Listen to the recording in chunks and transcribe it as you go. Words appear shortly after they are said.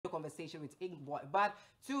conversation with Ink Boi. But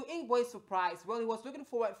to Ink Boi's surprise, well, he was looking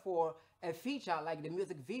forward for a feature like the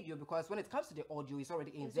music video, because when it comes to the audio, it's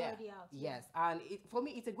already in there. Already out, yes, and for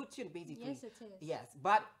me, it's a good tune, basically. Yes, it is. Yes,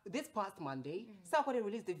 but this past Monday, Sarkodie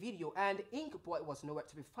released the video, and Ink Boi was nowhere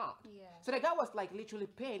to be found. Yeah. So the guy was like literally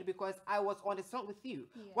pained because I was on the song with you.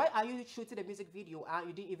 Yeah. Why are you shooting the music video and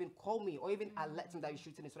you didn't even call me or even alert him that you're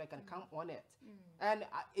shooting it so I can come on it? And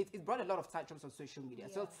it brought a lot of tantrums on social media.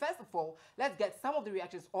 Yeah. So first of all, let's get some of the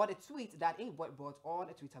reactions or the tweets that Ink Boi brought on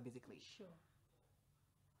Twitter, basically. Sure.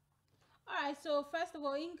 All right, so first of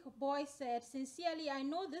all, Ink Boi said, sincerely, I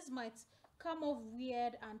know this might come off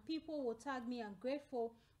weird and people will tag me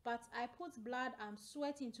ungrateful, but I put blood and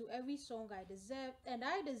sweat into every song I deserve, and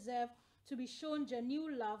I deserve to be shown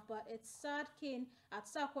genuine love, but it's sad kin at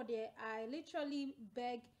Sarkodie. I literally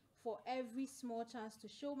beg for every small chance to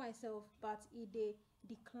show myself, but they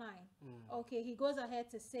decline. Okay, he goes ahead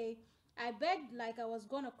to say, I begged like I was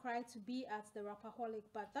gonna cry to be at the Rapaholic,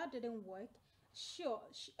 but that didn't work. Sure,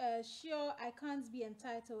 I can't be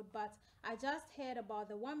entitled, but I just heard about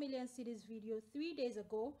the 1 million cities video 3 days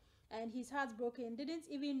ago, and his heart's broken. Didn't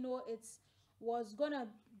even know it was gonna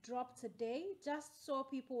drop today. Just saw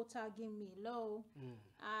people tagging me low,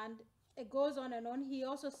 and it goes on and on. He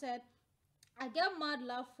also said, I get mad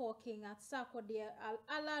love for King at Sarkodie.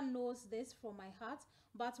 Allah knows this from my heart,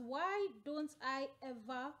 but why don't I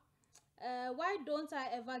ever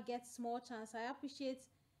get small chance? I appreciate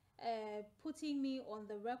putting me on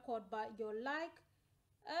the record, but you're like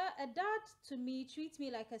a dad to me, treat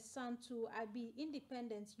me like a son too. I be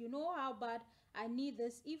independent. You know how bad I need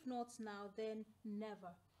this. If not now, then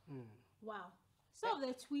never. Wow. Some of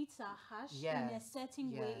the tweets are harsh in a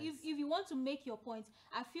certain way. If you want to make your point,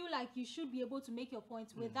 I feel like you should be able to make your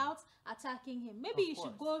point without attacking him. Maybe you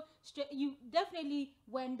should go straight. You definitely,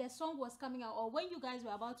 when the song was coming out or when you guys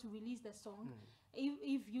were about to release the song,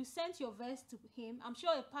 if you sent your verse to him, I'm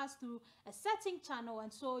sure it passed through a certain channel,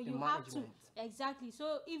 and so you have to exactly.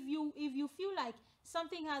 So if you feel like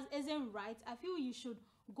something isn't right, I feel you should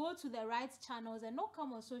go to the right channels and not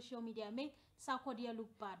come on social media and make Sarkodie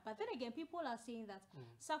look bad. But then again, people are saying that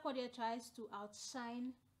Sarkodie tries to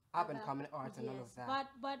outshine up and coming art and all of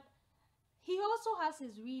that. But he also has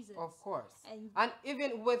his reasons. Of course. And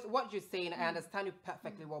even with what you're saying, I understand you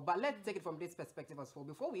perfectly well. But let's take it from this perspective as well.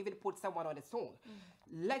 Before we even put someone on the song,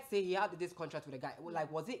 let's say he had this contract with a guy. Like,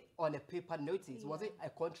 was it on a paper notice? Was it a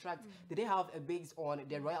contract? Did they have a base on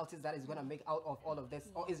the royalties that is going to make out of all of this?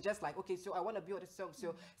 Or it's just like, okay, so I want to be on the song.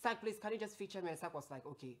 So, Sark, please, can you just feature me? And Sark was like,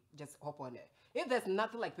 okay, just hop on it. If there's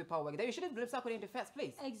nothing like paperwork, then you shouldn't blame Sarkodie in the first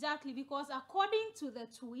place. Exactly, because according to the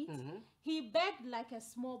tweet, he begged like a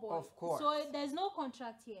small boy. Of course. So there's no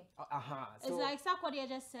contract here. So it's like Sarkodie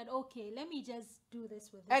just said, okay, let me just do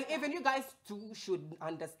this with this And guy. even you guys too should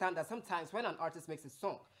understand that sometimes when an artist makes a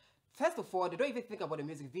song, first of all, they don't even think about the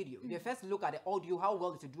music video. They first look at the audio, how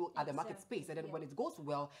well it do at the market space. And then when it goes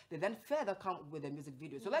well, they then further come with the music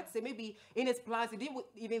video. So let's say maybe in his plans, he didn't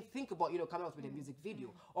even think about, coming out with a music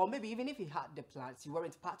video. Or maybe even if he had the plans, you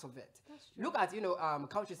weren't part of it. Look at,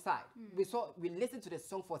 Countryside. We listened to the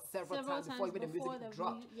song for several times before even the music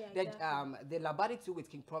dropped. The Labadi 2 with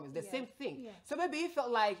King Promise, the same thing. So maybe he felt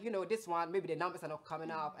like, this one, maybe the numbers are not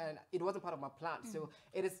coming up and it wasn't part of my plan. So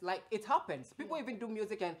it is like, it happens. People even do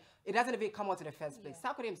music and it doesn't even come out in the first place.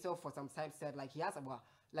 Sarkodie himself for some time said like he has about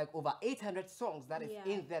like over 800 songs that is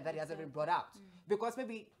in there that he hasn't even brought out. Because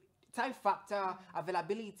maybe time factor,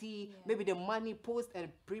 availability, maybe the money, post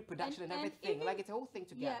and pre-production and everything. Even, like it's a whole thing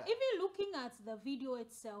together. Yeah, even looking at the video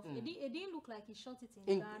itself, it didn't look like he shot it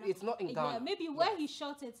in Ghana. It's not in Ghana. Yeah, maybe where he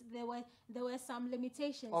shot it, there were some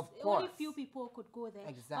limitations. Of course. Only few people could go there.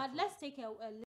 Exactly. But let's take a